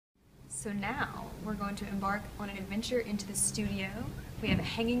So now we're going to embark on an adventure into the studio. We have a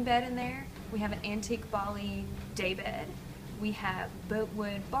hanging bed in there. We have an antique Bali day bed. We have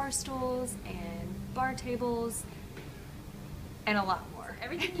boatwood bar stools and bar tables and a lot more.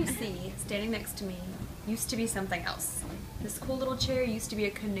 Everything you see standing next to me used to be something else. This cool little chair used to be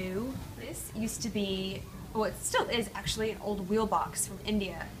a canoe. This used to be, well, it still is actually, an old wheel box from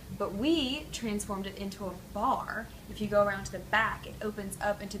India, but we transformed it into a bar. If you go around to the back, it opens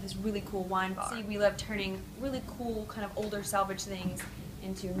up into this really cool wine bar. See, we love turning really cool, kind of older salvage things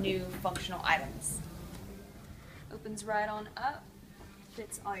into new functional items. Opens right on up,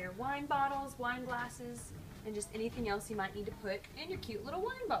 fits all your wine bottles, wine glasses, and just anything else you might need to put in your cute little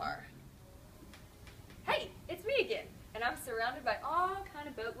wine bar. Hey, it's me again, and I'm surrounded by all kind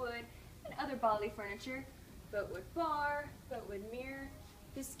of boatwood and other Bali furniture. Boatwood bar, boatwood mirror,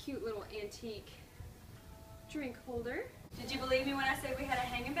 this cute little antique drink holder. Did you believe me when I said we had a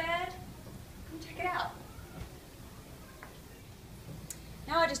hanging bed? Come check it out.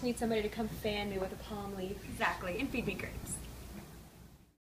 Now I just need somebody to come fan me with a palm leaf. Exactly, and feed me grapes.